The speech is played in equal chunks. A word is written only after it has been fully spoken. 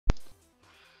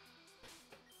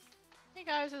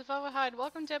guys, it's Velvet Hyde.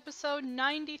 Welcome to episode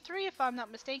 93, if I'm not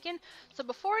mistaken. So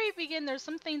before we begin, there's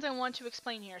some things I want to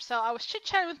explain here. So I was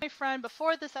chit-chatting with my friend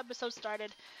before this episode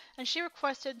started, and she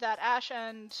requested that Ash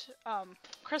and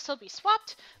Crystal be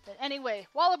swapped. But anyway,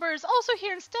 Wallaber is also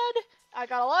here instead. I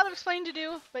got a lot of explaining to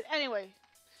do, but anyway.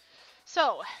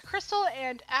 So, Crystal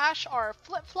and Ash are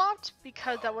flip-flopped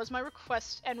because that was my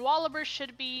request, and Wallaber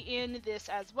should be in this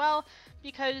as well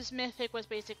because Mythic was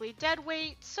basically dead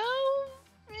weight, so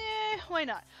why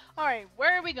not? Alright,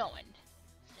 where are we going?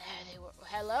 There they were.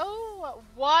 Hello?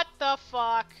 What the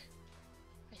fuck?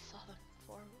 I saw them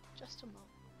for just a moment.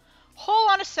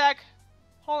 Hold on a sec.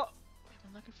 Hold on. I've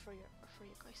been looking for you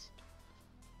guys.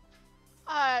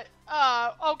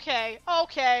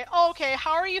 Okay.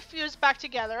 How are you fused back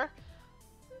together?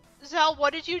 Zell,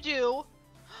 what did you do?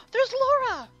 There's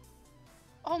Laura!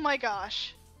 Oh my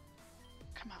gosh.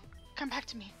 Come out. Come back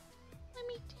to me. Let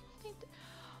me think.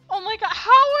 Oh my god,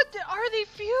 how are they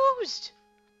fused?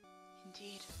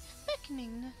 Indeed.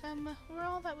 Beckoning them were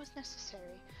all that was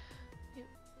necessary.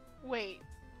 Wait.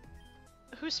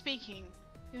 Who's speaking?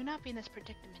 You would not be in this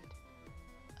predicament.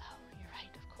 Oh, you're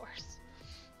right, of course.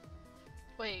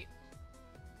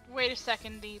 Wait a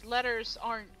second, the letters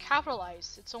aren't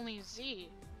capitalized, it's only Z.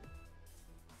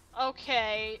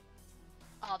 Okay.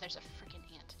 Oh, there's a freaking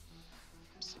ant.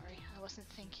 I'm sorry, I wasn't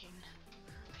thinking.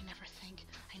 I never think.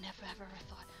 I never ever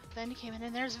thought. Then he came in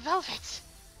and there's Velvet!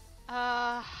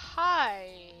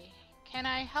 Hi. Can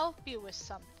I help you with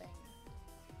something?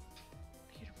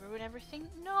 You'd ruin everything?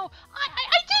 No,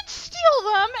 I did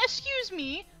steal them! Excuse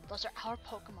me! Those are our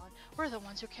Pokemon. We're the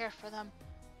ones who care for them.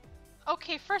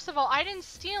 Okay, first of all, I didn't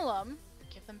steal them.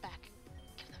 Give them back.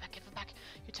 Give them back, give them back.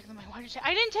 You took them away. Why did you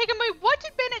I didn't take them away! What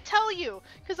did Bennett tell you?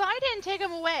 Because I didn't take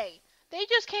them away. They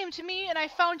just came to me and I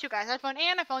found you guys. I found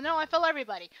Anne, I found Noah, I found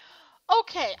everybody.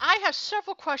 Okay, I have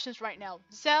several questions right now.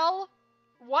 Zell,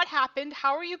 what happened?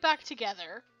 How are you back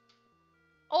together?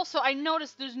 Also, I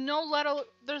noticed there's no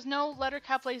letter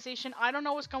capitalization. I don't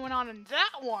know what's going on in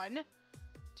that one.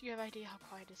 Do you have idea how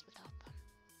quiet it is without them?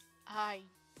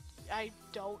 I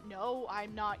don't know.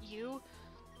 I'm not you.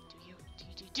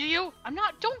 Do you? I'm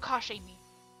not. Don't caution me.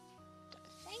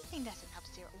 The same thing doesn't help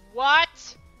Zero.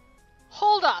 What?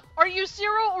 Hold up. Are you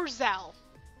Zero or Zell?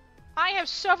 I have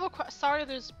several questions. Sorry,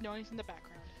 there's noise in the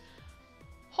background.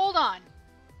 Hold on.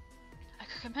 I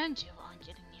could commend you on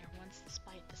getting here once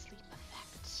despite the sleep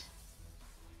effect.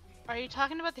 Are you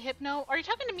talking about the hypno? Are you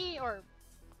talking to me or...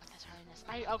 That's holiness.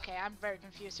 Okay, I'm very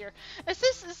confused here. Is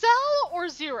this Zell or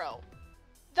Zero?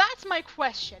 That's my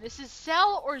question. Is this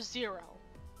Zell or Zero?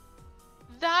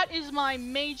 That is my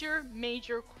major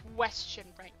question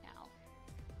right now.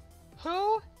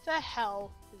 Who the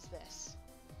hell is this?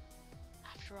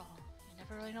 After all, you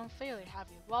never really known failure, have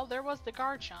you? Well, there was the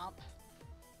Garchomp.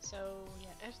 So,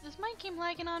 yeah, is this mic game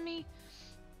lagging on me?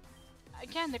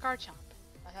 Again, the Garchomp.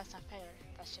 But that's not failure.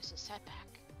 That's just a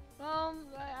setback. Well,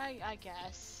 I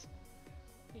guess.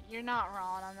 You're not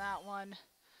wrong on that one.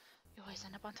 You always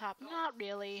end up on top. Not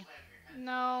really.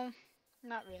 No,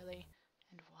 not really.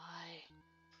 And why?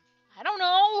 I don't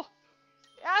know!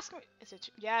 Ask me! Is it...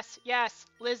 Yes,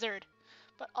 lizard.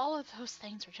 But all of those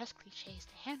things are just cliches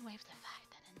to hand-wave the fact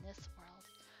that in this world,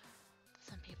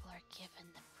 some people are given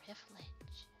the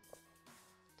privilege.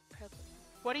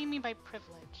 What do you mean by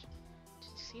privilege? To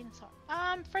succeed in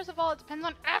some... first of all, it depends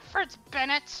on efforts,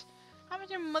 Bennett! Haven't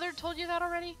your mother told you that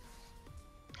already?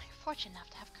 You're fortunate enough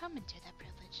to have come into that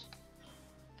privilege.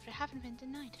 But I haven't been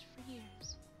denied it for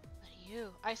years. But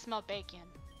you... I smell bacon.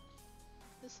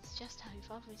 This is just how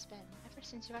you've always been, ever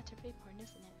since you got to Reborn,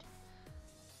 isn't it?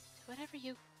 So whatever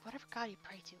god you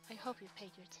pray to, I hope you've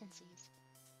paid your tinsies.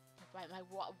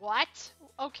 What?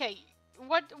 Okay,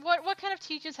 what kind of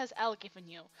teachings has Elle given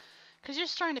you? Because you're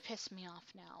starting to piss me off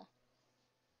now.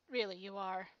 Really, you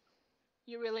are.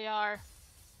 You really are.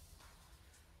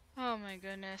 Oh my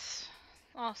goodness.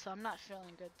 Also, I'm not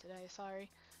feeling good today, sorry.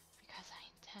 Because I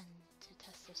intend to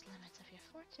test those limits of your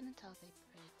fortune until they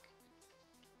break.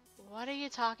 What are you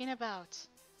talking about?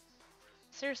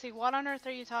 Seriously, what on earth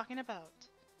are you talking about?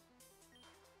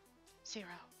 Zero.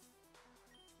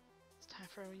 It's time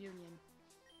for a reunion.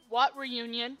 What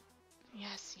reunion?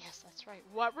 Yes, that's right.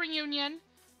 What reunion?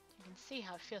 You can see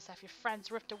how it feels to have your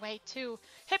friends ripped away too.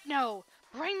 Hypno!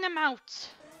 Bring them out!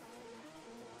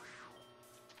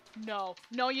 No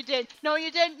you didn't! No you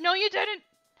didn't! No you didn't!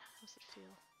 How does it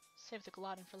feel? Save the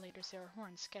glotting for later, Sarah. We're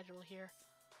on schedule here.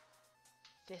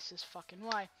 This is fucking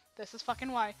why. This is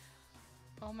fucking why.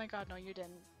 Oh my god, no you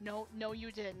didn't. No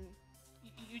you didn't.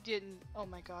 You didn't. Oh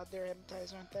my god, they're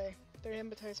hypnotized, aren't they? They're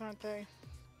hypnotized, aren't they?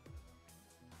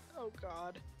 Oh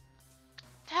god.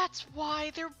 That's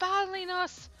why they're battling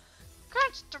us!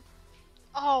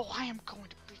 Oh, I am going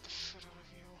to beat the shit out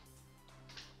of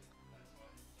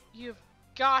you. You've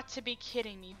got to be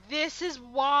kidding me. This is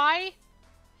why?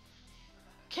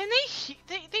 Can they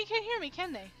can't hear me,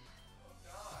 can they?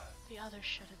 The others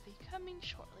should be coming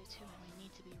shortly too, and we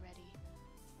need to be ready.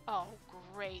 Oh,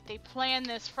 great. They planned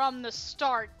this from the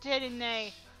start, didn't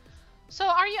they? So,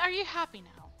 are you happy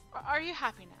now? Are you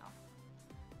happy now?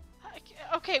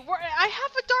 Okay, I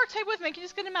have a dark type with me. I can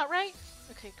just get him out, right?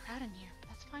 Okay, crowd in here.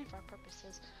 That's fine for our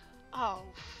purposes. Oh,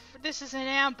 this is an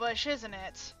ambush, isn't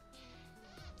it?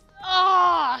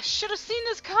 Oh, should have seen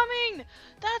this coming!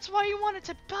 That's why you wanted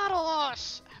to battle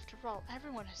us! After all,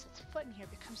 everyone who sets foot in here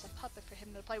becomes a puppet for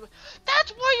him to play with.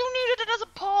 That's why you needed it as a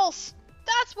pulse!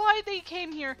 That's why they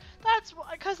came here. That's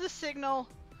why, because the signal.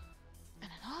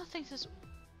 And another thing is...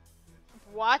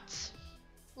 What?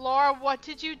 Laura, what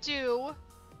did you do?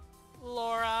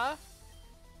 Laura?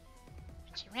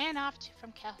 She ran off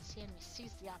from Kelsey and we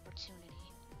seized the opportunity.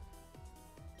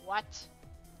 What?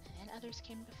 And then others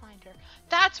came to find her.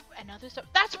 That's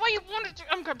why you wanted to.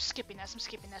 I'm skipping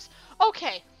this.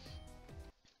 Okay.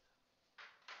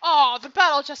 Oh, the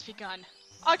battle just begun.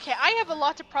 Okay, I have a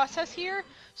lot to process here,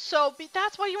 so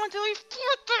that's why you want to leave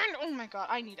Fortune! Oh my god,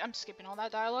 I'm skipping all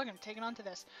that dialogue, I'm taking on to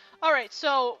this. Alright,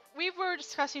 so, we were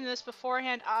discussing this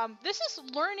beforehand, this is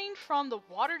learning from the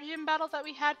water gym battle that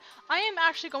we had. I am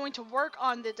actually going to work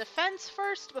on the defense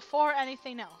first before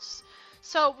anything else.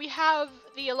 So, we have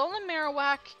the Alolan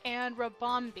Marowak and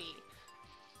Rabombi.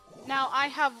 Now, I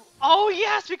have... Oh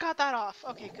yes, we got that off!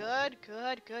 Okay, good.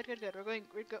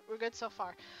 We're good so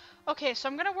far. Okay, so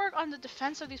I'm gonna work on the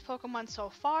defense of these Pokemon so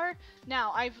far.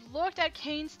 Now, I've looked at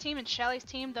Kane's team and Shelly's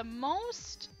team. The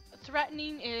most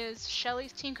threatening is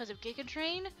Shelly's team because of Giga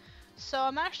Drain. So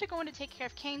I'm actually going to take care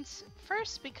of Kane's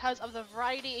first because of the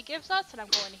variety it gives us, and I'm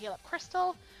going to heal up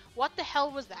Crystal. What the hell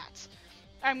was that?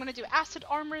 I'm gonna do Acid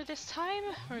Armor this time.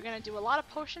 We're gonna do a lot of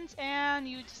potions, and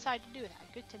you decide to do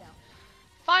that. Good to know.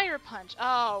 Fire Punch.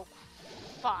 Oh,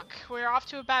 fuck. We're off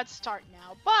to a bad start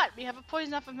now. But we have a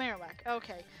Poison off of Marowak.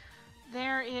 Okay.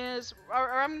 There is,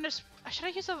 or I'm just, should I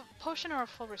use a potion or a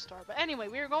full restore? But anyway,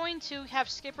 we're going to have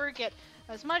Skipper get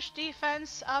as much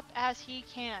defense up as he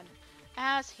can.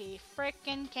 As he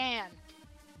frickin' can.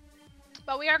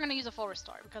 But we are going to use a full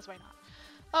restore, because why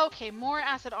not? Okay, more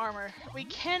acid armor. We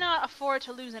cannot afford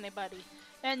to lose anybody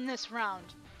in this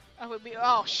round.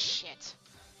 Oh shit.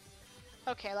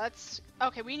 Okay,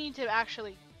 okay, we need to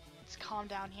actually, let's calm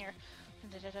down here.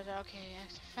 Okay,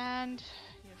 defend,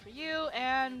 for you,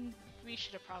 and we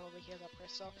should have probably healed up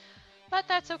Crystal. But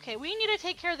that's okay. We need to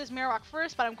take care of this Marowak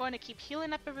first, but I'm going to keep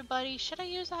healing up everybody. Should I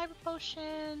use a Hyper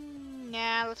Potion?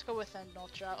 Nah, let's go with an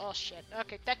Ultra. Oh shit.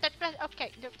 Okay, okay.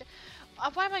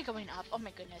 Why am I going up? Oh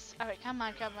my goodness. Alright, come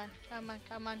on.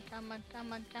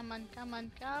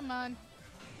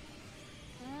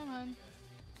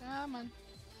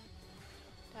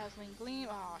 Dazzling Gleam.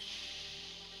 Oh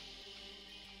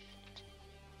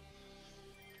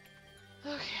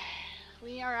okay.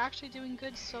 We are actually doing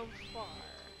good so far.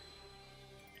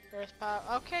 Earth Power.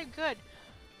 Okay, good.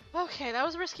 Okay, that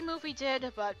was a risky move we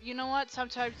did, but you know what?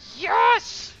 Sometimes...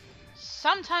 Yes!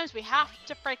 Sometimes we have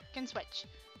to freaking switch.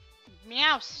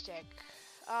 Meowstick.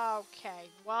 Okay,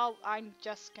 well, I'm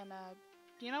just gonna...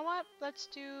 You know what? Let's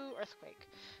do Earthquake.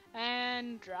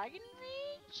 And Dragon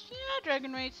Rage? Yeah,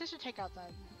 Dragon Rage. This should take out the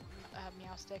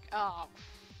Meowstick. Oh,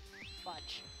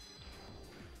 fudge.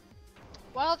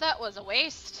 Well, that was a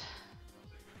waste.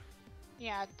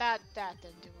 Yeah, that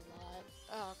didn't do a lot.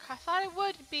 Oh, I thought it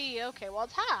would be. Okay, well,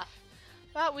 it's half.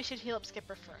 But we should heal up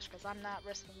Skipper first, because I'm not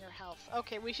risking your health.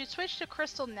 Okay, we should switch to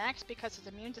Crystal next, because it's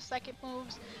immune to psychic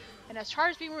moves. And as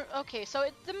Charge Beam... Okay, so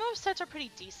the movesets are pretty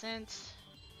decent.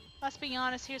 Let's be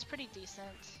honest, here's pretty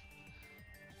decent.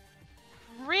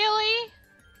 Really?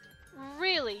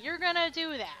 Really? You're gonna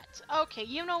do that? Okay,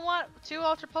 you know what? 2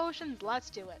 Ultra Potions, let's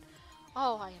do it.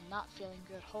 Oh, I am not feeling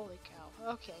good. Holy cow.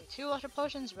 Okay, 2 Ultra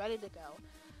Potions ready to go.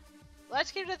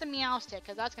 Let's get rid of the Meowstick,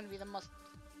 because that's going to be the most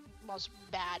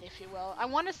bad, if you will. I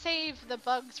want to save the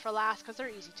bugs for last, because they're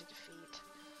easy to defeat.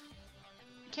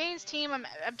 Kane's team, I'm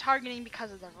targeting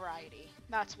because of the variety.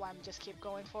 That's why I'm just keep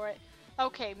going for it.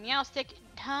 Okay, Meowstick,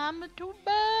 time to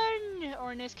burn!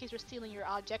 Or in this case, we're stealing your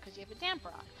object, because you have a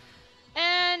Damprock.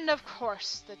 And, of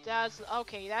course, the Dazzle...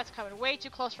 Okay, that's coming way too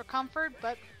close for comfort,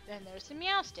 but... And there's the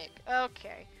Meowstick.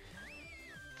 Okay.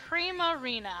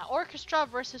 Primarina. Orchestra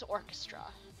versus Orchestra.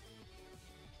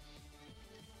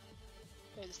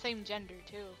 They're the same gender,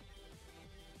 too.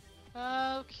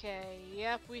 Okay.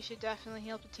 Yep, we should definitely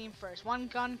heal up the team first. 1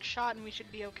 gunshot and we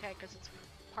should be okay, because it's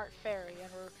part fairy,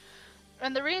 and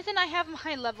And the reason I have him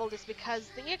high leveled is because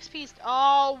the EXP's...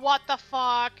 Oh, what the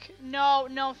fuck? No,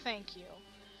 no thank you.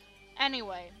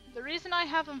 Anyway, the reason I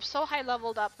have him so high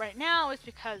leveled up right now is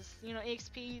because, you know,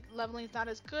 EXP leveling is not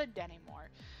as good anymore.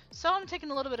 So I'm taking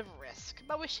a little bit of a risk,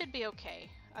 but we should be okay.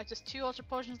 Just 2 Ultra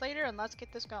Potions later, and let's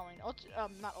get this going.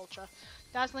 Not Ultra.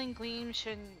 Dazzling Gleam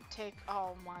shouldn't take...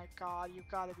 Oh my god, you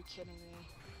gotta be kidding me.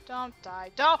 Don't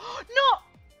die. Don't... No!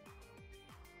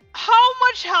 How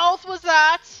much health was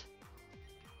that?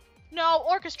 No,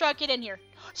 Orchestra, get in here.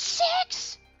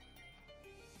 6?!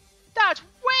 That's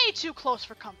way too close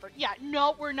for comfort. Yeah,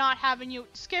 no, we're not having you.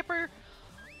 Skipper.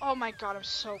 Oh my god, I'm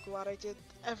so glad I did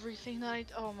everything that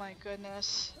oh my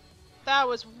goodness. That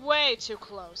was way too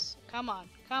close. Come on,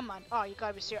 come on. Oh, you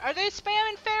gotta be serious. Are they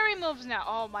spamming fairy moves now?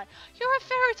 Oh my. You're a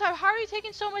fairy type. How are you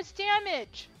taking so much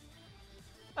damage?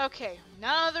 Okay,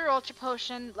 another Ultra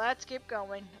Potion. Let's keep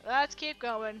going. Let's keep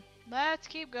going. Let's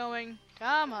keep going.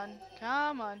 Come on,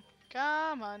 come on,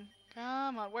 come on.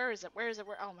 Come on, where is it? Where is it?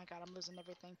 Where? Oh my god, I'm losing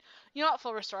everything. You know what?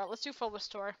 Full restore. Let's do full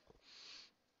restore.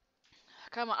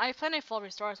 Come on, I have plenty of full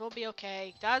restores. We'll be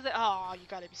okay. Does it? Oh, you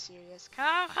gotta be serious.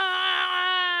 Come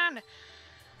on!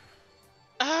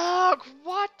 Ugh,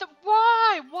 what the?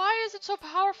 Why? Why is it so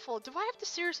powerful? Do I have to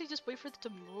seriously just wait for it to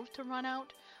move to run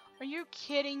out? Are you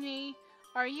kidding me?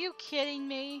 Are you kidding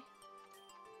me?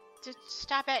 Just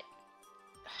stop it.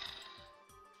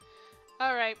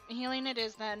 Alright, healing it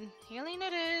is then. Healing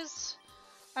it is.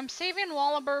 I'm saving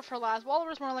Wallaber for last.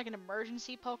 Wallaber's more like an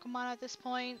emergency Pokemon at this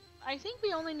point. I think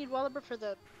we only need Wallaber for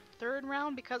the 3rd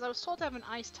round because I was told to have an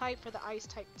Ice type for the Ice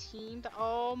type team.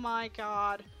 Oh my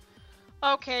god.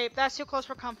 Okay, that's too close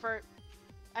for comfort.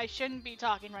 I shouldn't be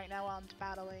talking right now while I'm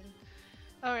battling.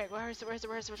 Alright, where is it? Where is it?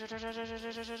 Where is it?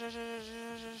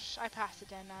 I passed it,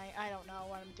 didn't I? I don't know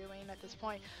what I'm doing at this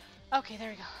point. Okay,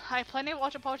 there we go. I have plenty of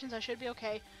Ultra Potions. I should be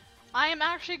okay. I am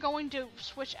actually going to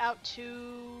switch out to...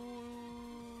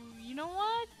 You know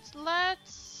what?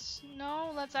 Let's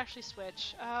actually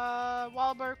switch.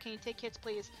 Wahlberg, can you take hits,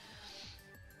 please?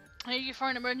 I need you for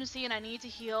an emergency and I need to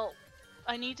heal.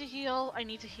 I need to heal. I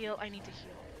need to heal. I need to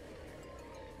heal.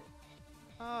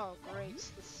 Oh, great.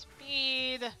 The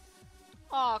speed.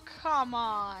 Oh, come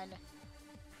on.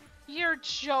 You're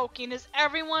joking. Is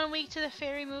everyone weak to the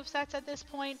fairy movesets at this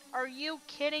point? Are you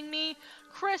kidding me?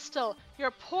 Crystal,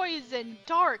 you're poison,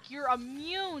 dark, you're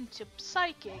immune to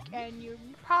psychic, and you're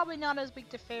probably not as weak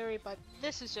to fairy, but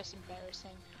this is just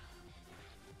embarrassing.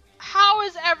 How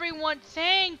is everyone?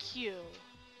 Thank you.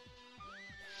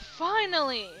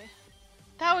 Finally.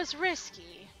 That was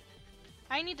risky.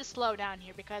 I need to slow down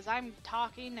here because I'm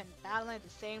talking and battling at the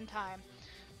same time.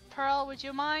 Pearl, would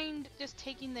you mind just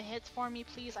taking the hits for me,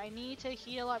 please? I need to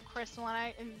heal up Crystal,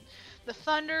 and the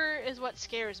thunder is what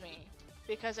scares me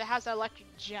because it has an electric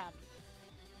gem.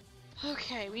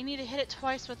 Okay, we need to hit it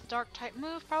twice with the dark type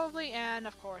move probably, and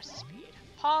of course speed.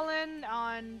 Pollen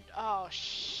on... oh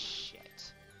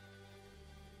shit.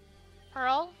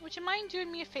 Pearl, would you mind doing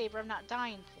me a favor of not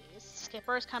dying, please?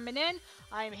 Skipper's coming in.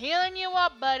 I'm healing you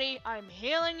up, buddy. I'm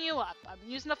healing you up. I'm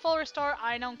using a full restore.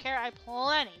 I don't care. I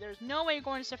plenty. There's no way you're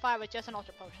going to survive with just an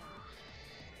Ultra Potion.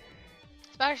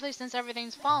 Especially since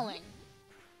everything's falling.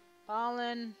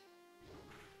 Fallen.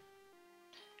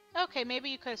 Okay, maybe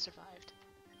you could have survived.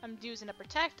 I'm using a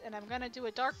Protect, and I'm going to do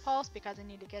a Dark Pulse because I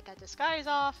need to get that disguise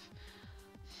off.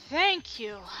 Thank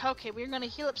you. Okay, we're going to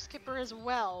heal up Skipper as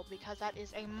well because that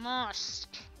is a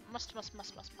must. Must.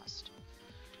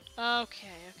 Okay.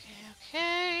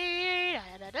 Da,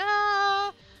 da,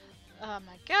 da. Oh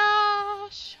my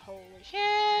gosh. Holy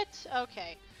shit.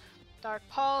 Okay. Dark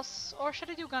Pulse. Or should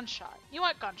I do Gunshot? You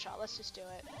want Gunshot? Let's just do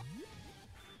it.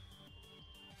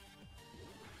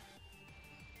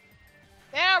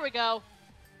 There we go.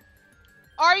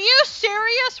 Are you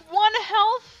serious? 1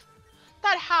 health?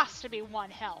 That has to be 1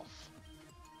 health.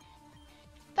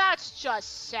 That's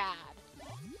just sad.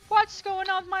 What's going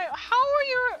on with my... How are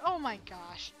you... Oh my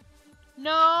gosh.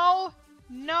 No.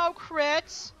 No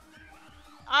crits.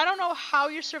 I don't know how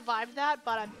you survived that,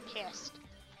 but I'm pissed.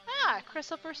 Ah,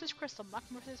 Crystal versus Crystal. Muck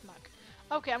versus Muck.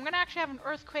 Okay, I'm gonna actually have an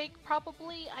Earthquake,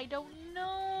 probably. I don't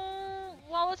know...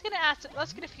 Well, let's get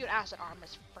a few Acid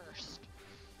Armors first.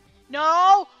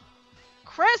 No!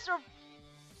 Crystal...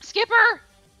 Skipper!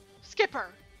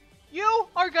 You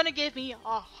are gonna give me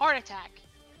a heart attack.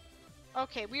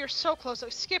 Okay, we are so close.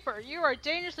 Skipper, you are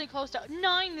dangerously close to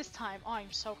 9 this time. Oh,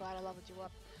 I'm so glad I leveled you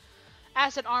up.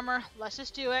 Acid Armor, let's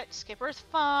just do it. Skipper's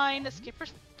fine.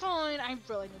 Skipper's fine. I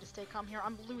really need to stay calm here.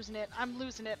 I'm losing it.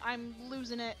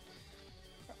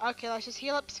 Okay, let's just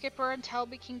heal up Skipper until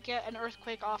we can get an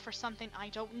Earthquake off or something. I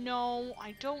don't know.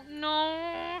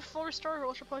 Full Restore or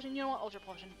Ultra Potion? You know what? Ultra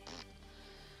Potion.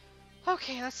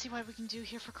 Okay, let's see what we can do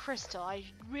here for Crystal. I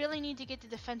really need to get the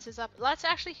defenses up. Let's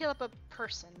actually heal up a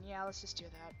person. Yeah, let's just do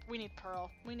that. We need Pearl.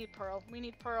 We need Pearl. We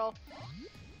need Pearl.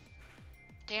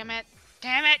 Damn it.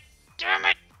 Damn it. Damn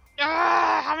it.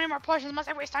 How many more potions must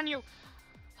I waste on you?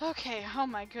 Okay, oh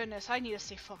my goodness. I need to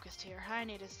stay focused here. I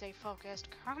need to stay focused.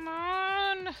 Come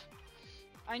on.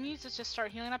 I need to just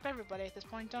start healing up everybody at this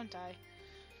point. Don't die.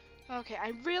 Okay,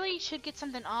 I really should get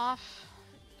something off.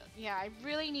 Yeah, I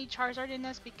really need Charizard in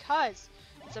this because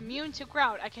it's immune to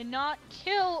ground. I cannot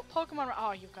kill Pokemon.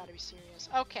 Oh, you've got to be serious.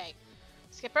 Okay.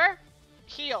 Skipper,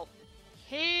 heal.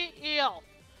 Heal.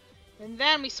 And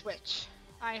then we switch.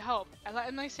 I hope.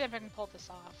 Let me see if I can pull this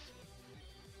off.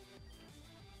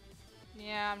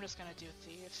 Yeah, I'm just gonna do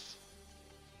Thief.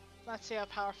 Let's see how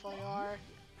powerful you are.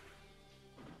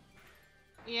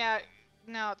 Yeah,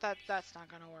 no, that's not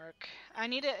gonna work. I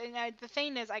need it. The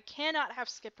thing is, I cannot have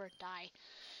Skipper die.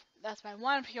 That's my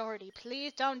one priority.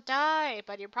 Please don't die,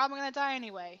 but you're probably gonna die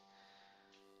anyway.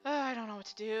 I don't know what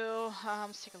to do.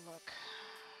 Let's take a look.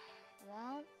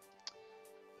 Well,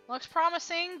 looks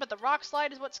promising, but the rock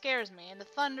slide is what scares me, and the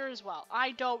thunder as well.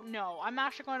 I don't know. I'm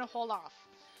actually going to hold off.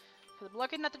 Because I'm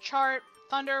looking at the chart,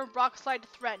 thunder, rock slide,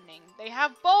 threatening. They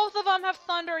have both of them have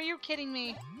thunder. Are you kidding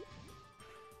me?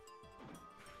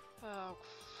 Oh,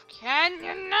 can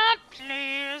you not,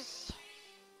 please?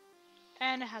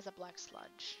 And it has a black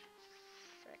sludge.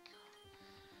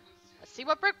 Let's see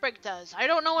what Brick Break does. I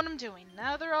don't know what I'm doing.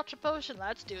 Another Ultra Potion.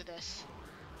 Let's do this.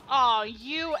 Oh,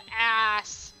 you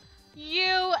ass.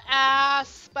 You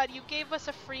ass. But you gave us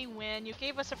a free win. You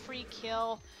gave us a free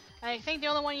kill. I think the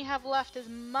only one you have left is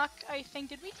Muck, I think.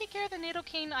 Did we take care of the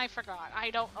Nidoking? I forgot.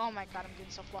 I don't... Oh my god, I'm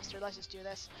getting so flustered. Let's just do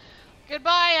this.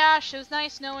 Goodbye, Ash. It was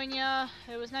nice knowing ya.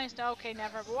 It was nice to... Okay,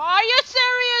 never... Are you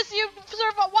serious? You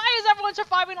Why is everyone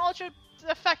surviving ultra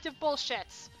effective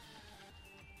bullshits?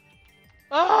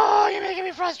 Oh, you're making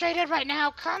me frustrated right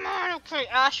now. Come on. Okay,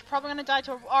 Ash, you're probably gonna die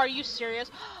to a... Are you serious?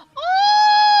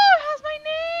 Oh, it has my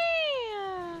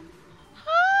name.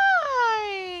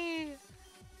 Hi.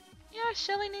 Yeah,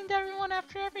 Shelly named everyone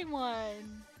after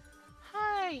everyone.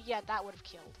 Hi. Yeah, that would have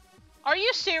killed. Are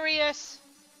you serious?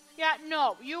 Yeah,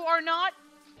 no, you are not.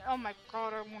 Oh my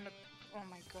god, I want to... Oh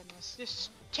my goodness.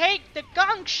 Just take the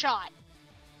gunk shot.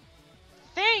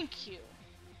 Thank you.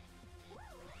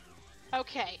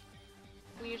 Okay.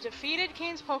 We've defeated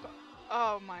Kane's Poke...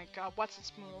 Oh my god, what's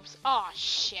its moves? Oh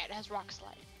shit, it has Rock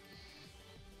Slide.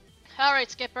 Alright,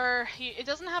 Skipper. It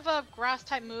doesn't have a grass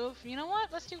type move. You know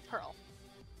what? Let's do Pearl.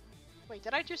 Wait,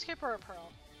 did I do Skipper or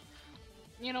Pearl?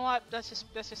 You know what? Let's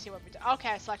just see what we do. Okay,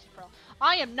 I selected Pearl.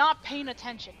 I am not paying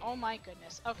attention. Oh my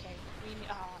goodness. Okay, we need...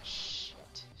 Oh shit.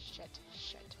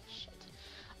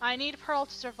 I need Pearl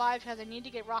to survive because I need to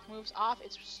get rock moves off.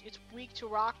 It's weak to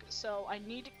rock, so I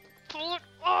need to pull it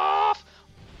off!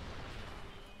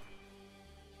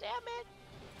 Damn it!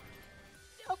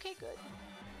 Okay, good.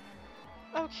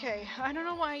 Okay, I don't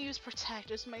know why I use Protect.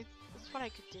 It's what I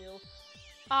could do.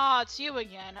 Ah, it's you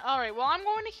again. Alright, well I'm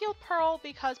going to heal Pearl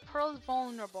because Pearl is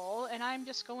vulnerable, and I'm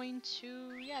just going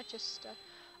to, yeah, just,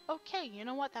 okay, you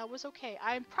know what, that was okay.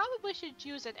 I probably should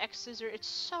use an X-Scissor, it's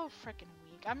so freaking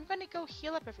weak. I'm gonna go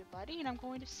heal up everybody, and I'm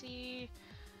going to see...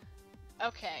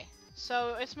 Okay,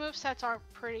 so its movesets are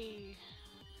pretty...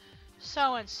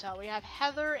 so-and-so. We have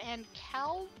Heather and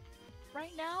Cal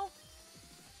right now.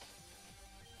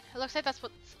 It looks like that's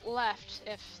what's left,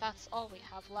 if that's all we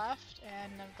have left.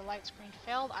 And the light screen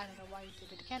failed. I don't know why you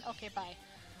did it again. Okay, bye.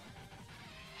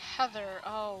 Heather,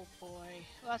 oh boy.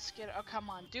 Let's get... Oh, come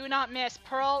on. Do not miss.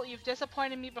 Pearl, you've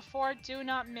disappointed me before. Do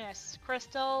not miss.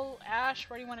 Crystal, Ash,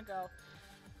 where do you want to go?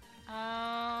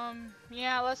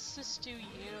 Yeah, let's just do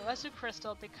you. Let's do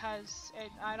Crystal because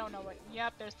I don't know what...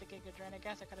 Yep, there's the Gigadrin. I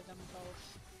guess I could have done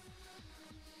both.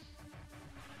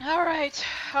 Alright,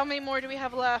 how many more do we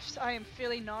have left? I am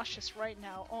feeling nauseous right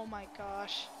now. Oh my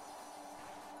gosh.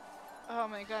 Oh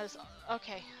my gosh.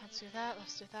 Okay, let's do that,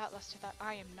 let's do that, let's do that.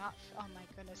 I am not... Oh my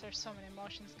goodness, there's so many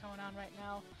emotions going on right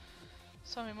now.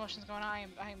 So many emotions going on. I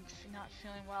am not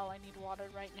feeling well. I need water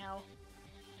right now.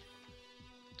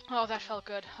 Oh, that felt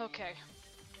good. Okay.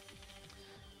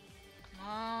 Come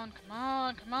on, come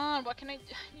on, come on. What can I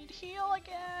need to heal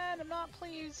again? I'm not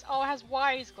pleased. Oh, it has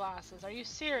wise glasses. Are you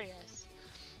serious?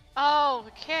 Oh,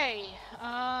 okay.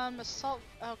 Assault.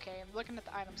 Okay, I'm looking at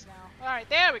the items now. Alright,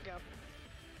 there we go.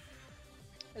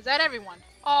 Is that everyone?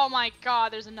 Oh my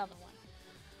god, there's another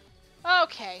one.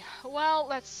 Okay, well,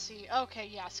 let's see. Okay,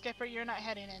 yeah, Skipper, you're not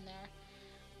heading in there.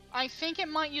 I think it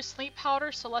might use sleep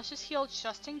powder, so let's just heal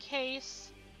just in case.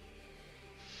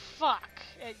 Fuck.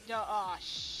 Oh,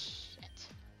 shit.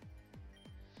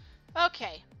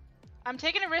 Okay. I'm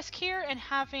taking a risk here and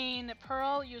having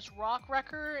Pearl use Rock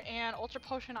Wrecker and Ultra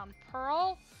Potion on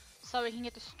Pearl so we can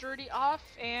get the Sturdy off,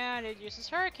 and it uses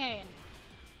Hurricane.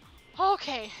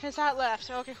 Okay, is that left?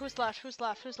 Okay, who's left? Who's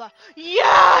left? Who's left?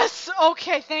 Yes!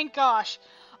 Okay, thank gosh.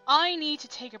 I need to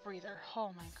take a breather.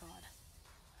 Oh my god.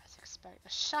 As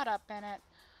expected. Shut up, Bennett.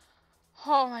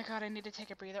 Oh my god, I need to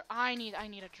take a breather. I need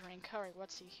a drink. Alright,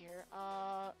 let's see here.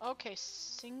 Okay,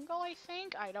 single, I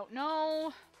think? I don't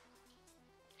know.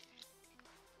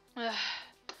 Ugh.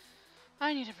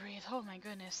 I need to breathe. Oh my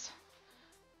goodness.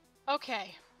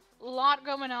 Okay. A lot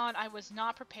going on I was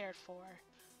not prepared for.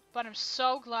 But I'm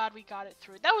so glad we got it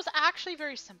through. That was actually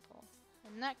very simple.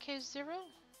 In that case, 0?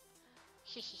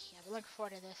 Hehehe, I've been looking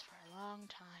forward to this for a long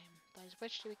time. But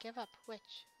which do we give up?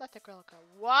 Which? Let the girl go.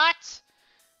 What?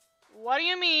 What do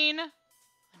you mean?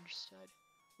 Understood.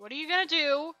 What are you gonna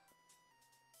do?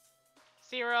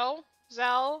 Zero,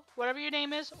 Zell, whatever your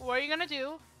name is, what are you gonna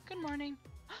do? Good morning.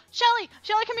 Shelly!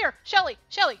 Shelly, come here! Shelly!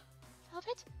 Shelly!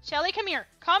 Velvet? Shelly, come here!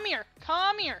 Come here!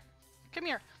 Come here! Come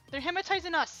here! They're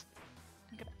hypnotizing us!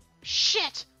 I'm gonna...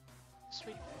 Shit!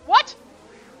 Sweet. What?!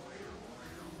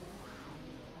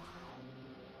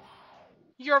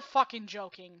 You're fucking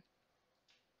joking.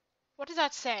 What does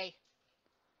that say?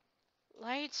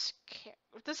 Lights...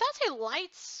 Does that say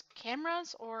lights,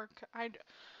 cameras, or...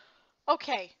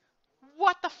 Okay.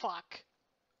 What the fuck?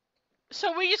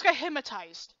 So we just got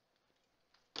hypnotized.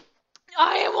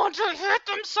 I want to hit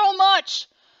them so much!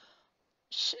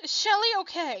 Shelly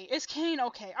okay? Is Kane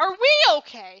okay? Are we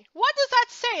okay? What does that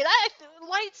say? That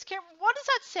lights, what does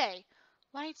that say?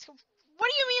 Lights, what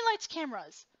do you mean lights,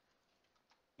 cameras?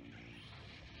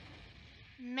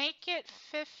 Make it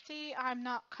 50, I'm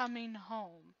not coming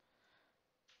home.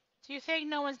 Do you think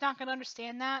no one's not gonna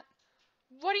understand that?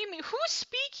 What do you mean? Who's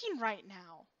speaking right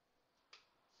now?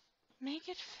 Make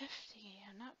it 50,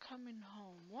 I'm not coming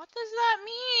home. What does that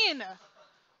mean?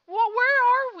 Well,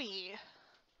 where are we?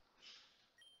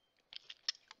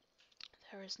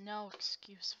 There is no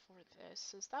excuse for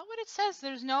this. Is that what it says?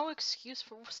 There's no excuse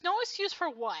for... No excuse for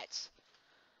what?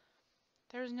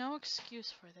 There's no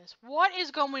excuse for this. What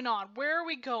is going on? Where are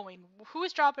we going? Who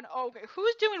is dropping... Oh, okay.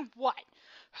 Who's doing what?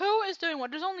 Who is doing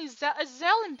what? There's only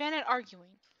Zell and Bennett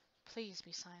arguing. Please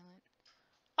be silent.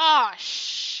 Ah,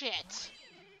 shit.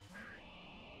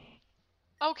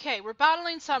 Okay, we're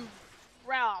battling some...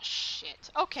 Oh, shit.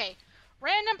 Okay.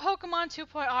 Random Pokemon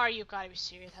 2.0. You've got to be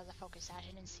serious. Has a focus sash.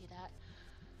 I didn't see that.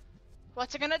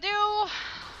 What's it gonna do?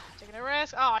 Taking a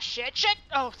risk. Oh, shit, shit!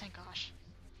 Oh, thank gosh.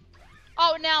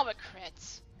 Oh, now it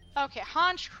crits. Okay,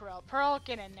 Honchkrow. Pearl,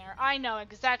 get in there. I know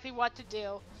exactly what to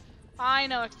do. I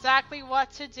know exactly what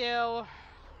to do.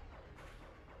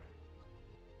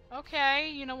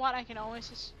 Okay, you know what? I can always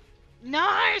just...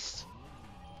 Nice!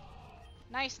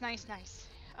 Nice, nice, nice.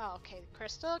 Oh, okay,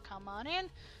 Crystal, come on in.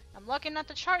 I'm looking at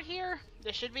the chart here.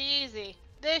 This should be easy.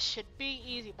 This should be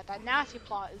easy, but that nasty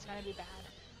plot is gonna be bad.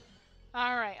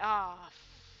 Alright,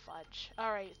 fudge.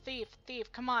 Alright,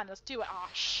 thief, come on, let's do it. Aw,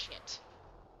 shit.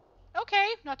 Okay,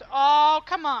 not to- Oh,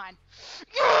 come on.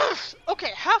 Yes!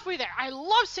 Okay, halfway there. I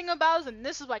love single battles, and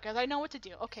this is why, because I know what to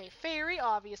do. Okay, Fairy,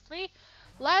 obviously.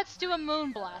 Let's do a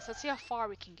Moonblast. Let's see how far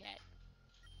we can get.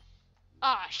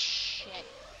 Ah, shit.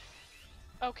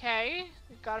 Okay,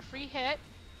 we've got a free hit.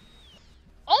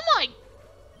 Oh my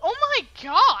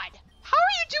god! How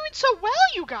are you doing so well,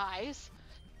 you guys?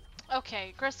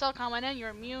 Okay, Crystal, comment in.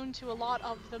 You're immune to a lot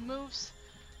of the moves.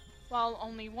 Well,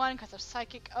 only one because of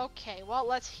Psychic. Okay, well,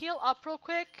 let's heal up real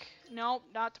quick. Nope,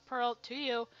 not to Pearl, to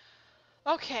you.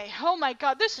 Okay, oh my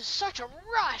god, this is such a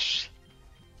rush!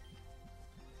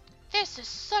 This is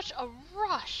such a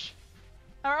rush!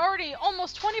 We're already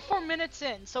almost 24 minutes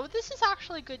in, so this is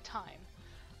actually good time.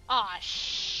 Ah,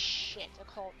 shit, the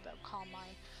Calm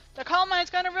Mind. The Calm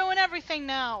Mind's gonna ruin everything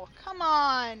now! Come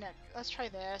on! Let's try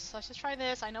this. Let's just try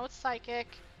this. I know it's Psychic.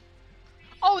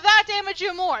 Oh, that damaged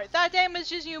you more! That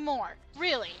damages you more!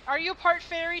 Really? Are you part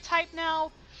Fairy type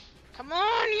now? Come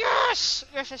on, yes!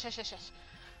 Yes, yes, yes, yes, yes.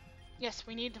 Yes,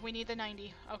 we need the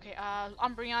 90. Okay,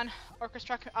 Umbreon,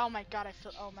 Orchestra. Oh my god, I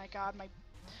feel. Oh my god, my.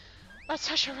 That's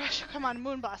such a rush. Come on,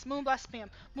 Moonblast, Moonblast spam,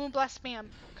 Moonblast spam.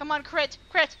 Come on, crit,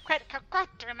 crit, crit, crit, crit,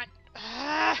 damn it.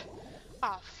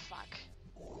 Oh, fuck.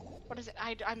 What is it?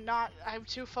 I'm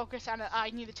too focused on it. I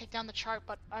need to take down the chart,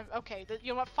 but I'm okay.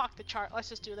 You know what? Fuck the chart. Let's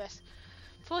just do this.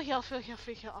 Full heal, full heal,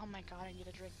 full heal. Oh my god, I need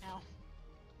a drink now.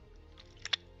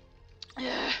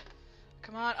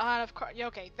 Come on, of course.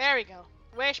 Okay, there we go.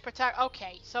 Wish, protect.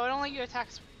 Okay, so it only you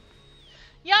attacks.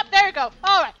 Yup, there we go.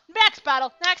 Alright, next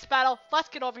battle, next battle. Let's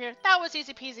get over here. That was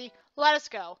easy peasy. Let us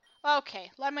go. Okay,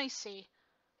 let me see.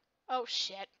 Oh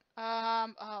shit.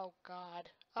 Oh god.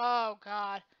 Oh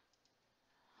god.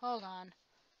 Hold on.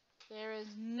 There is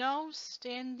no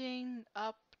standing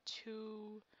up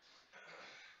to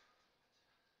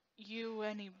you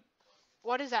any...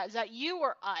 What is that? Is that you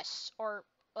or us? Or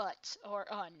ut?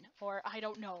 Or un? Or I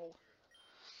don't know.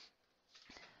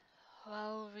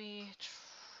 Well, we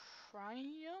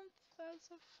triumph as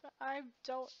a I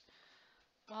don't...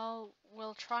 Well,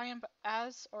 we'll triumph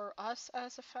as or us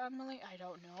as a family? I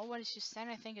don't know. What is she saying?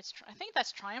 I think it's... I think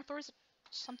that's triumph, or is it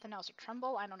something else? Or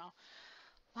tremble? I don't know.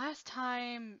 Last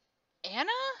time...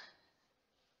 Anna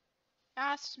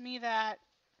asked me that.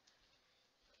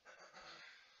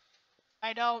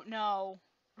 I don't know.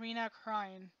 Rena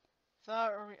crying.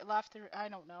 The laughter. I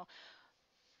don't know.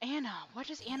 Anna. What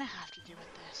does Anna have to do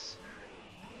with this?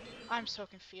 I'm so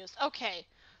confused. Okay.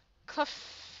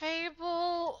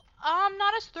 Clefable.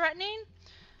 Not as threatening.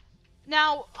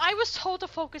 Now, I was told to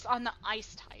focus on the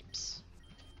ice types.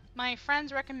 My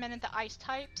friends recommended the ice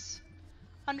types.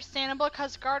 Understandable,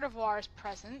 because Gardevoir is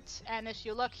present. And if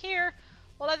you look here,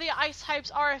 a lot of the ice types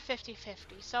are a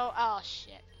 50-50. So, oh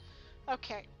shit.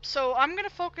 Okay, so I'm gonna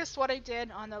focus what I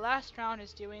did on the last round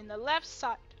is doing the left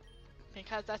side.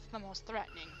 Because that's the most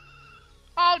threatening.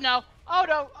 Oh no! Oh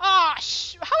no! Ah, how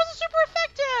is it super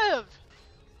effective?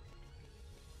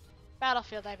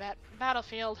 Battlefield, I bet.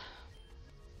 Battlefield.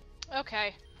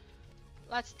 Okay.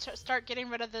 Let's start getting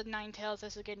rid of the Ninetales.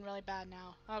 This is getting really bad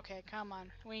now. Okay, come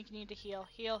on. We need to heal.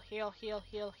 Heal, heal, heal,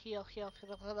 heal, heal, heal.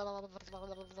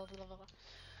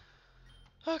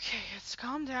 Okay, let's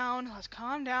calm down. Let's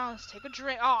calm down. Let's take a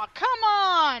drink. Oh, come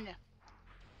on!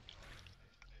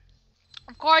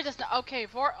 Of course it's not. Okay,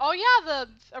 oh yeah,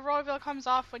 the Royalville comes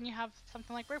off when you have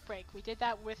something like Brick Break. We did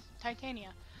that with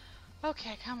Titania.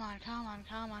 Okay, come on, come on,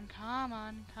 come on, come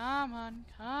on, come on,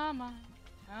 come on,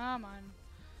 come on.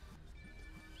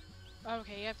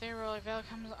 Okay, yep, there Royalville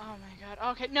comes. Oh my god.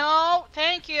 Okay, no!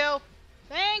 Thank you!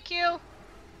 Thank you!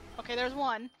 Okay, there's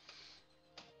one.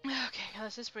 Okay,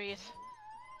 let's just breathe.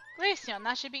 Glaceon,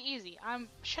 that should be easy.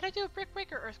 Should I do a Brick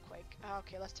Break or Earthquake?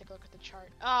 Okay, let's take a look at the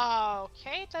chart.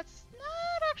 Okay, that's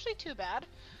not actually too bad.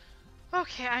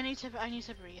 Okay, I need to breathe. I need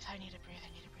to breathe. I need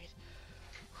to breathe.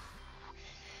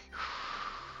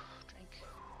 Drink.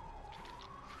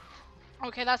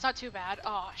 Okay, that's not too bad.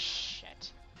 Oh,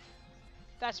 shit.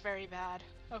 That's very bad.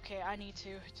 Okay, I need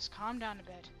to just calm down a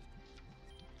bit.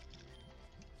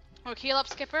 We'll heal up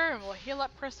Skipper, and we'll heal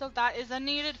up Crystal. That is a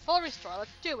needed full restore. Let's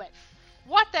do it.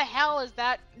 What the hell is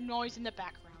that noise in the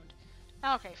background?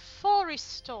 Okay, full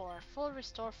restore. Full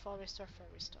restore, full restore, full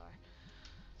restore.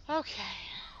 Okay.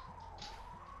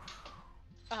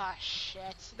 Ah,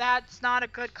 shit. That's not a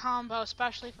good combo,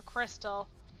 especially for Crystal.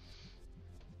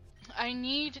 I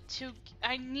need to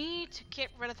get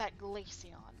rid of that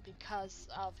Glaceon because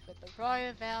of the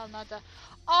Royalville, not the...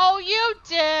 Oh, you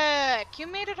dick! You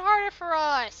made it harder for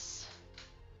us!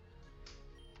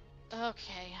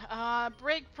 Okay,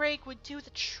 Break would do the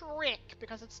trick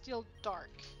because it's still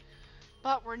dark.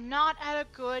 But we're not at a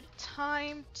good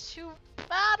time to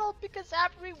battle because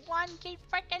everyone keeps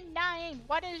freaking dying.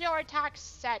 What is your attack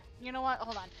set? You know what?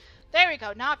 Hold on. There we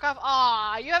go. Knock off.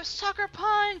 Aw, you have Sucker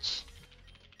Punch!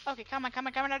 Okay, come on, come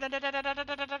on, come on.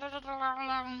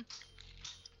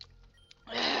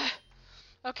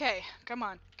 Okay, come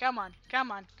on, come on,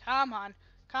 come on, come on,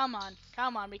 come on,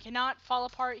 come on. We cannot fall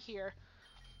apart here.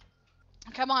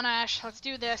 Come on, Ash, let's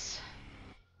do this.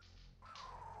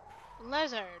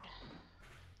 Lizard.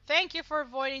 Thank you for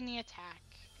avoiding the attack.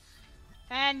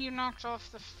 And you knocked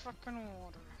off the fucking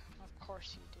water. Of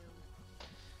course you do.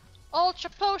 Ultra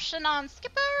Potion on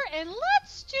Skipper, and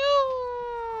let's do...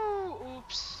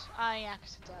 Oops, I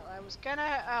accidentally. I was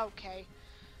gonna... Okay.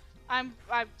 I'm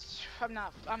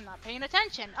not paying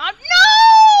attention. No!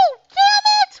 Damn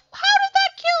it! How did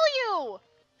that kill you?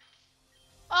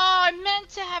 Oh, I meant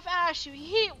to have Ash.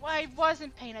 I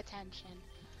wasn't paying attention.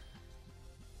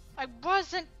 I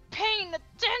wasn't paying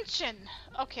attention.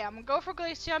 Okay, I'm gonna go for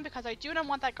Glaceon because I do not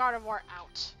want that Gardevoir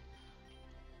out.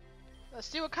 Let's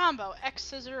do a combo. X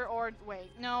Scissor or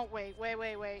wait. No, wait.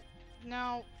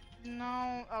 No.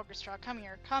 Orchestra, come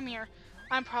here. Come here.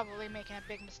 I'm probably making a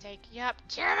big mistake. Yep.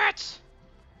 Damn it!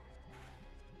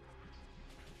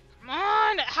 Come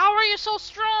on! How are you so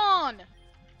strong?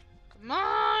 Come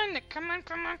on! Come on,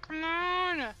 come on, come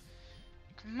on!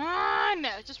 Come on!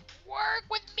 Just work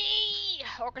with me!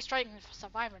 Orchestra can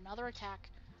survive another attack.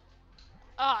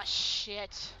 Oh,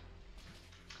 shit.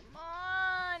 Come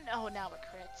on! Oh, now it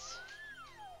crits.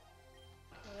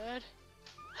 Good.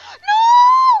 No!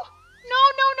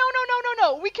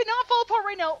 No! We cannot fall apart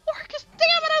right now. Orcus,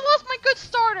 damn it! I lost my good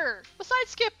starter! Besides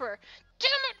Skipper. Damn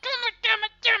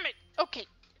it! Okay.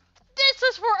 This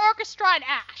is for Orchestra and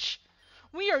Ash.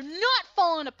 We are not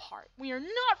falling apart. We are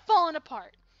not falling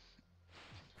apart.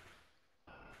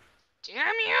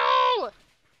 Damn you!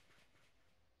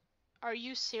 Are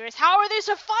you serious? How are they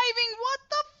surviving? What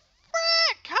the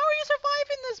frick? How are you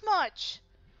surviving this much?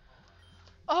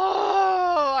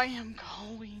 Oh, I am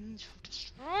going to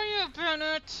destroy you,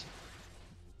 Bennett.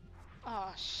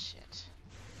 Oh, shit.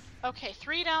 Okay,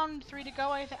 3 down, 3 to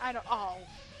go, I think. I don't. Oh.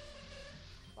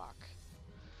 Fuck.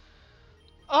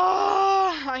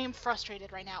 Oh, I am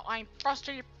frustrated right now. I am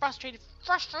frustrated.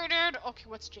 Okay,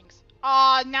 what's Jinx?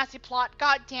 Ah, nasty plot.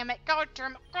 God damn it. God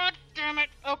damn it.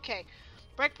 Okay.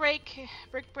 Brick,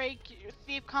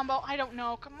 thief combo. I don't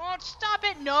know. Come on, stop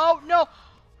it. No.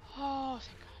 Oh,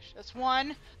 thank gosh. That's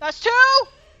 1. That's 2.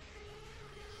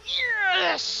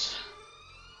 Yes.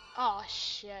 Oh,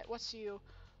 shit. What's you?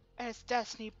 It's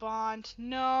Destiny Bond.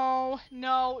 No.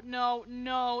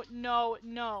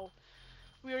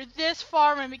 We are this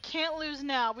far and we can't lose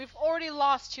now. We've already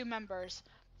lost 2 members.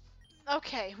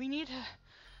 Okay, we need to...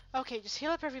 Okay, just heal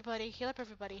up everybody.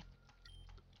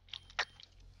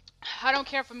 I don't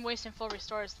care if I'm wasting full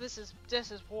restores. This is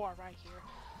war right here.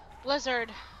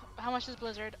 Blizzard. How much is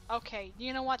Blizzard? Okay,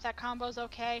 you know what? That combo's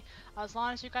okay. As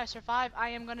long as you guys survive, I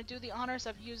am going to do the honors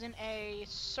of using a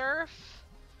Surf.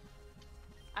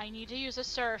 I need to use a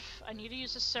Surf.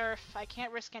 I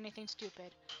can't risk anything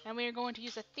stupid. And we are going to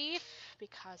use a Thief,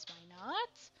 because why not?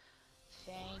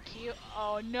 Thank you.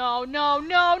 Oh, no.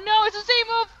 It's the same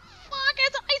move. Fuck,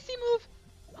 it's an icy move.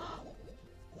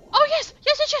 Oh, yes.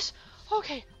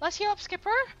 Okay, let's heal up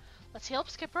Skipper.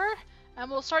 And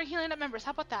we'll start healing up members.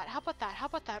 How about that?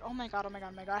 Oh my god.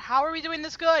 How are we doing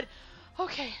this good?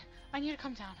 Okay, I need to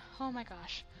come down. Oh my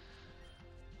gosh.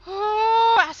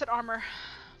 Oh, acid armor.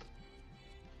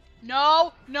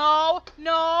 No.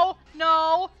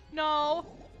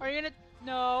 Are you gonna...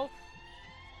 No.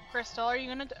 Crystal, are you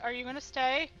gonna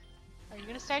stay?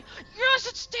 Yes,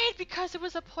 it stayed because it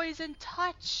was a poison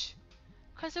touch.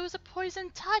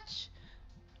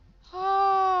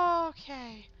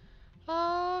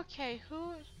 Okay,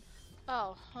 who...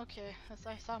 Oh, okay.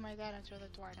 I saw my dad enter the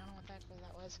door. I don't know what that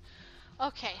was.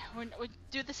 Okay, we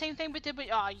do the same thing we did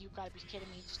with... Oh, you gotta be kidding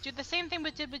me. Just do the same thing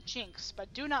we did with Jinx,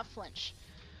 but do not flinch.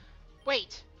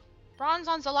 Wait.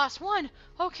 Bronzon's the last one.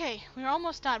 Okay, we're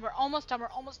almost done.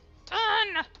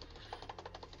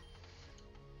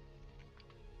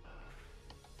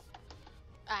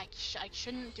 I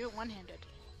shouldn't do it one-handed.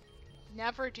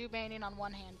 Never do banning on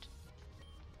one hand.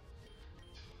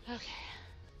 Okay.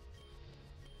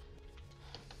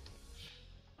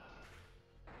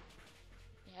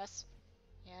 Yes.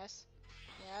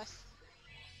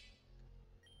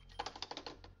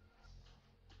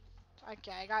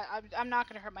 Okay, I'm not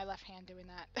gonna hurt my left hand doing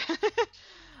that.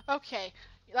 Okay,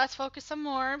 let's focus some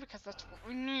more because that's what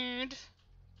we need.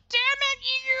 Damn it,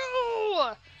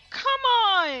 you! Come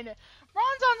on!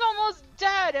 Ronzon's almost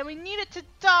dead and we need it to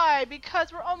die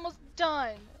because we're almost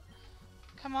done.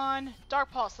 Come on,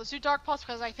 Dark Pulse. Let's do Dark Pulse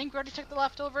because I think we already took the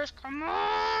leftovers. Come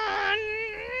on!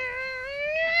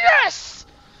 Yes!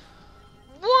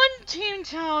 1 team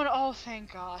down. Oh,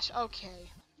 thank gosh. Okay,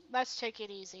 let's take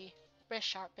it easy.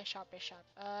 Bishop.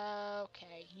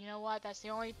 Okay, you know what? That's the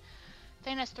only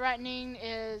thing that's threatening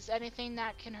is anything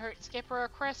that can hurt Skipper or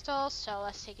Crystal. So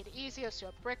let's take it easy. Let's do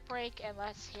a brick break and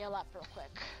let's heal up real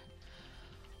quick.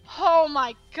 Oh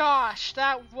my gosh,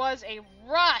 that was a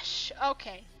rush.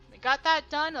 Okay, we got that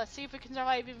done. Let's see if we can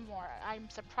survive even more. I'm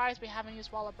surprised we haven't used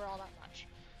Wall of Burl that much.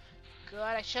 Good,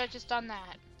 I should have just done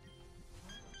that.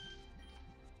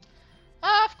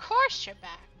 Of course you're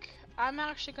back. I'm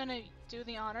actually gonna do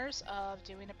the honors of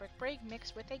doing a brick break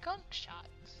mixed with a gunk shot.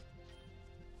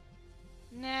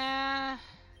 Nah,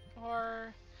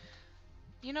 or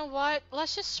you know what?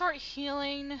 Let's just start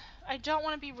healing. I don't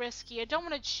want to be risky. I don't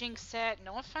want to jinx it.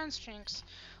 No offense, Jinx.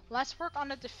 Let's work on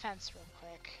the defense real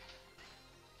quick.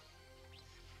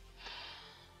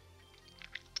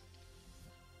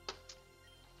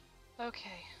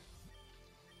 Okay.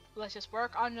 Let's just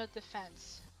work on the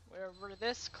defense. We're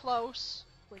this close.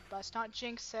 Let's not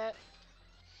jinx it.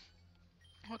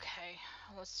 Okay,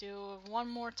 let's do 1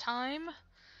 more time.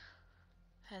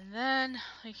 And then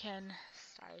we can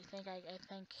start.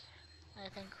 I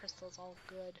think Crystal's all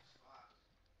good.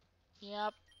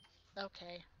 Yep.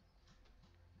 Okay.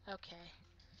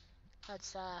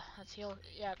 Let's heal.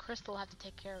 Yeah, Crystal will have to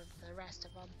take care of the rest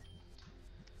of them.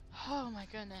 Oh my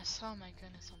goodness. Oh my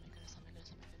goodness.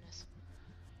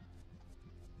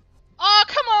 Oh,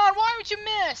 come on! Why would you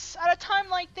miss at a time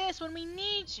like this when we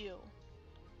need you?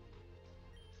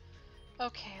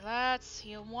 Okay, let's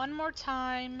heal 1 more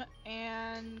time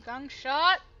and gunk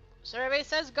shot. Survey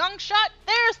says gunk shot.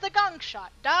 There's the gunk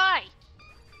shot. Die.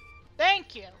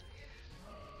 Thank you.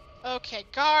 Okay,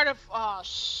 guard of... Oh,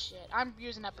 shit. I'm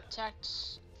using that protect.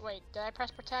 Wait, did I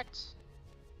press protect?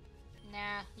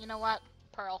 Nah, you know what?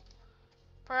 Pearl.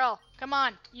 Pearl, come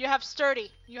on. You have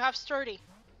sturdy. You have sturdy.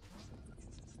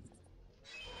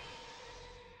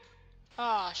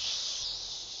 Oh,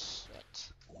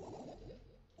 shit.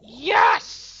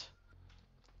 Yes!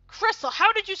 Crystal,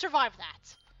 how did you survive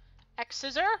that? X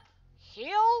scissor?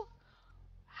 Heal?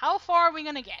 How far are we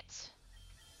gonna get?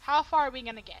 How far are we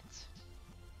gonna get?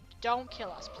 Don't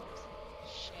kill us, please.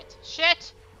 Shit.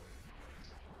 Shit!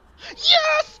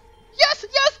 Yes! Yes! Yes!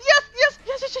 Yes! Yes! Yes!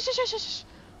 Yes! Yes! Yes! Yes! Yes!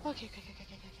 Okay. Okay. Okay. Okay.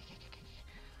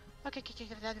 Okay. Okay. Okay. Okay.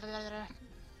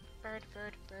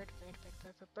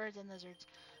 Birds and lizards.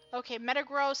 Okay,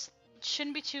 Metagross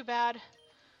shouldn't be too bad.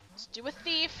 Let's do a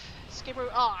thief. Skipper.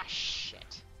 Oh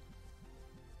shit.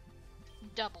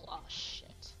 Double. Oh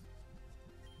shit.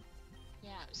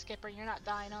 Yeah, Skipper, you're not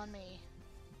dying on me.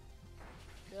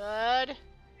 Good.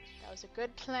 That was a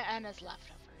good plan. And his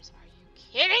leftovers. Are you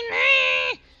kidding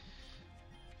me?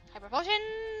 Hyper Potion!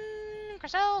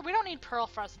 Crystal! We don't need Pearl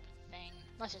Frost thing.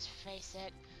 Let's just face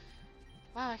it.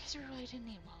 Wow, I guess we really didn't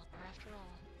need Walloper after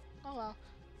all. Oh well.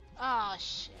 Oh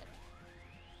shit.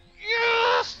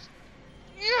 Yes!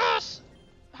 Yes!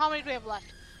 How many do we have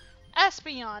left?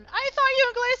 Espeon! I thought you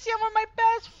and Glaceon were my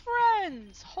best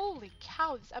friends! Holy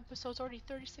cow, this episode's already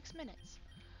 36 minutes.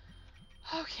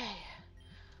 Okay.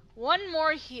 One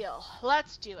more heal.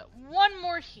 Let's do it. One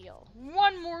more heal.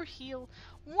 One more heal.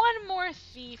 One more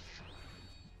thief.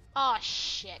 Aw,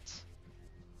 shit.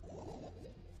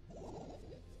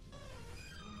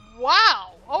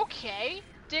 Wow, okay.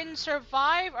 Didn't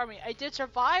survive. I mean, I did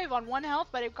survive on 1 health,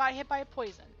 but I got hit by a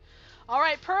poison.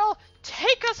 Alright, Pearl,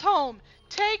 take us home.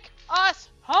 Take us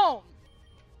home.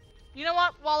 You know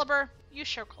what, Wallaber? You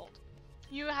sure cold.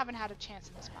 You haven't had a chance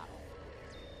in this battle.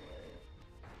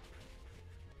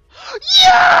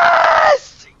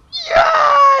 Yes!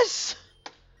 Yes!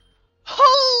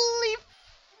 Holy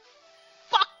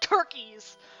fuck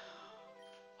turkeys!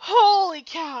 Holy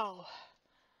cow!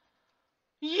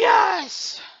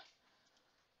 Yes!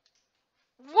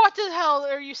 What the hell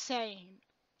are you saying?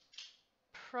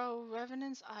 Pro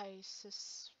Revenants, I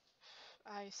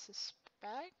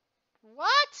suspect?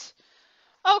 What?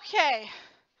 Okay.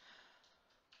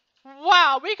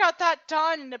 Wow, we got that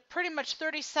done in pretty much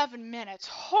 37 minutes.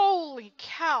 Holy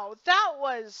cow, that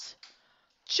was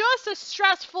just as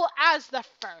stressful as the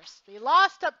first. We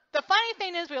lost the funny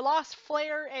thing is we lost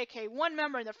Flare, aka one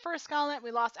member in the first gauntlet.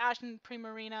 We lost Ashton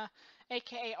Primarina,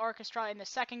 aka Orchestra in the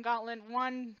second gauntlet.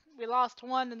 We lost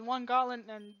one in one gauntlet,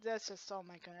 and that's just, oh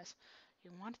my goodness.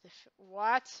 You wanted to,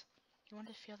 what? You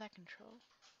wanted to feel that control?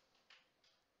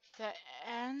 The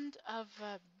end of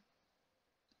a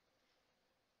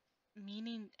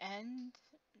meaning end,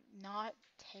 not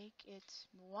take its,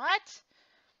 what?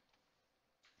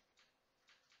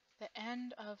 The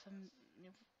end of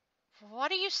a,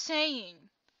 what are you saying?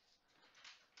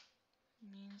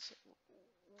 Means,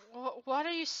 what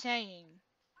are you saying?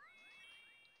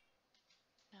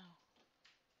 No,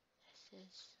 this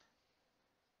is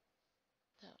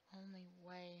the only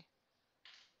way.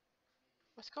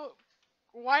 Let's go.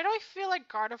 Why do I feel like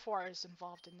Gardevoir is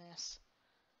involved in this?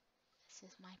 This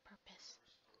is my purpose.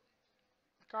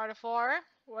 Gardevoir,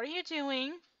 what are you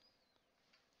doing?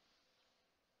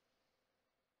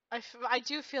 I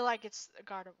do feel like it's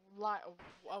Gardevoir.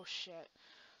 Oh shit.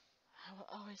 I will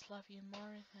always love you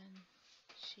more than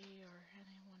she or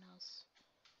anyone else.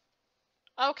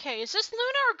 Okay, is this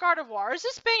Luna or Gardevoir? Is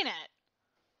this Bayonet?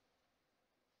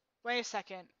 Wait a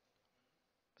second.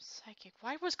 Psychic.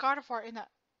 Why was Gardevoir in that?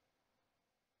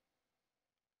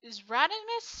 Is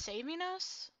Radimus saving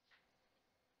us?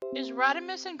 Is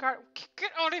Radimus and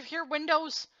get out of here,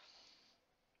 Windows!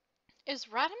 Is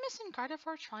Radimus and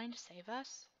Gardevoir trying to save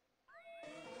us?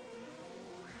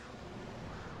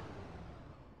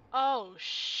 Oh,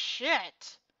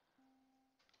 shit.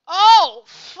 Oh,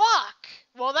 fuck!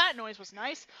 Well, that noise was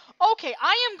nice. Okay,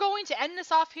 I am going to end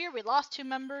this off here. We lost 2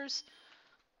 members.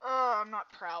 I'm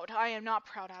not proud. I am not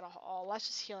proud at all. Let's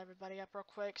just heal everybody up real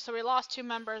quick. So we lost 2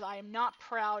 members. I am not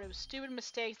proud. It was stupid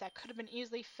mistakes that could have been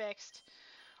easily fixed.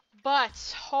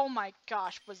 But, oh my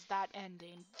gosh, was that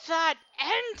ending. That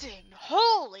ending!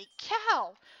 Holy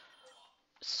cow!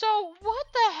 So, what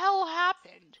the hell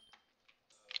happened?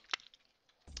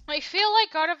 I feel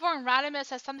like Gardevoir and Radimus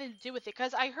has something to do with it,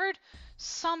 because I heard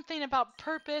something about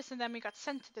purpose, and then we got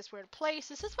sent to this weird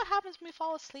place. Is this what happens when we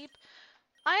fall asleep?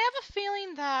 I have a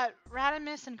feeling that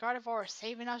Radimus and Gardevoir are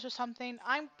saving us or something.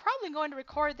 I'm probably going to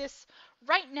record this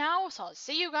right now, so I'll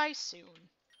see you guys soon.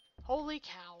 Holy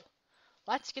cow.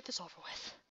 Let's get this over with.